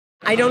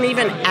I don't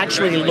even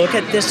actually look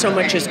at this so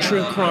much as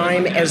true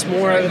crime as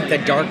more of the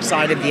dark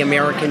side of the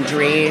American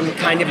dream,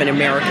 kind of an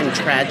American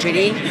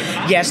tragedy.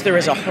 Yes, there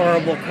is a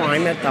horrible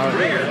crime at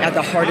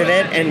the heart of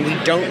it, and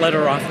we don't let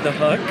her off the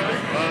hook.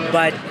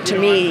 But to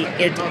me,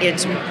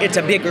 it's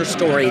a bigger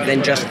story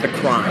than just the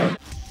crime.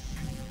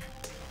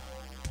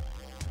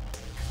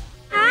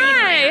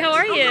 Hi, how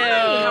are you?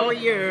 Hi, how are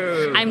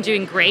you? I'm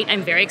doing great.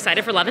 I'm very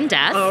excited for Love and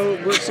Death. Oh,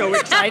 we're so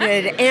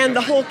excited. And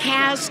the whole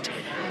cast,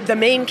 the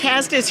main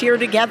cast is here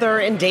together,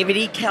 and David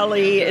E.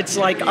 Kelley. It's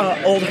like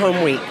old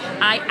home week.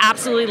 I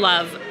absolutely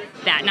love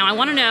that. Now, I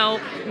want to know,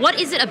 what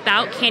is it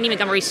about Candy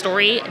Montgomery's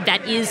story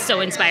that is so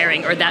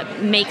inspiring or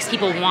that makes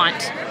people want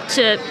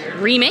to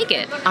remake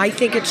it? I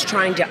think it's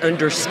trying to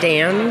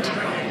understand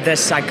the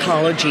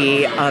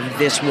psychology of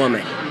this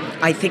woman.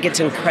 I think it's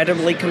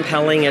incredibly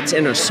compelling. It's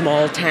in a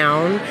small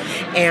town,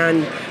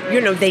 and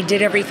they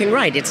did everything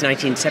right. It's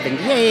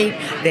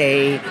 1978.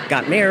 They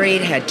got married,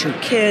 had 2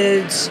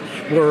 kids,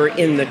 were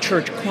in the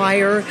church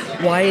choir.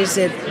 Why is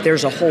it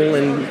there's a hole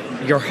in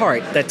your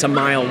heart that's a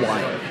mile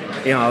wide,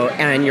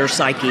 and your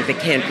psyche that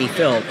can't be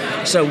filled?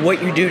 So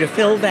what you do to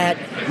fill that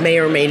may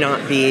or may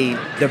not be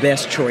the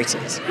best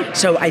choices.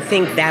 So I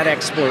think that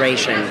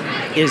exploration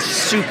is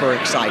super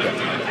exciting.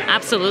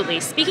 Absolutely.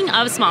 Speaking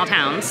of small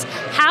towns,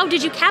 how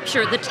did you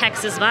capture the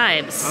Texas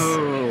vibes?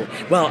 Oh,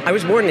 well, I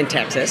was born in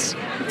Texas,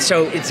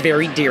 so it's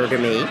very dear to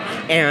me,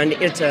 and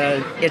it's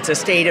a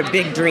state of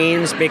big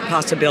dreams, big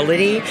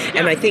possibility,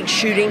 and I think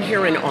shooting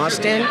here in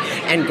Austin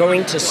and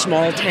going to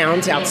small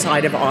towns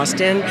outside of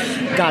Austin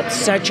got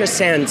such a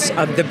sense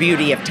of the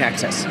beauty of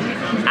Texas.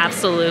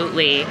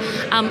 Absolutely.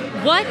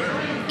 What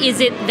is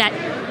it that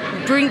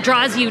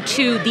draws you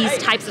to these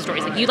types of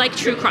stories? Like, you like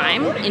true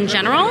crime in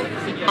general?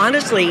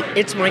 Honestly,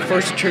 it's my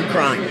first true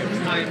crime.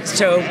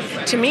 So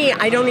to me,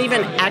 I don't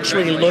even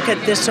actually look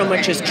at this so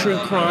much as true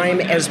crime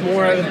as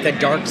more of the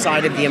dark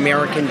side of the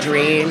American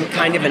dream,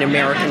 kind of an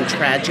American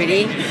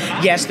tragedy.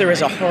 Yes, there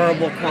is a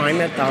horrible crime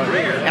at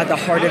the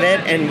heart of it,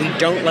 and we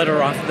don't let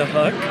her off the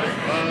hook.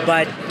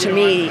 But to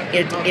me,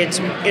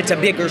 it's a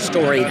bigger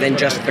story than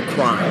just the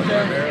crime.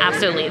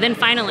 Absolutely. Then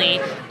finally,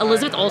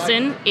 Elizabeth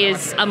Olsen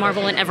is a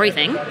marvel in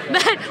everything.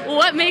 But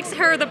what makes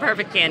her the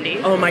perfect Candy?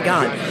 Oh my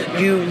God.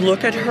 You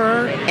look at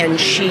her and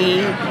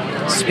she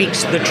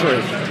speaks the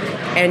truth.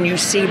 And you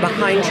see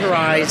behind her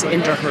eyes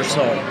into her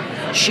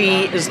soul.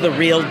 She is the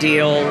real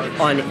deal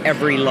on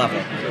every level.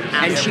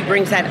 And she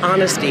brings that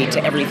honesty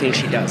to everything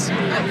she does.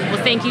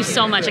 Well, thank you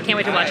so much. I can't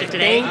wait to watch it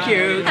today. Thank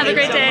you. Have a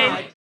great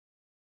day.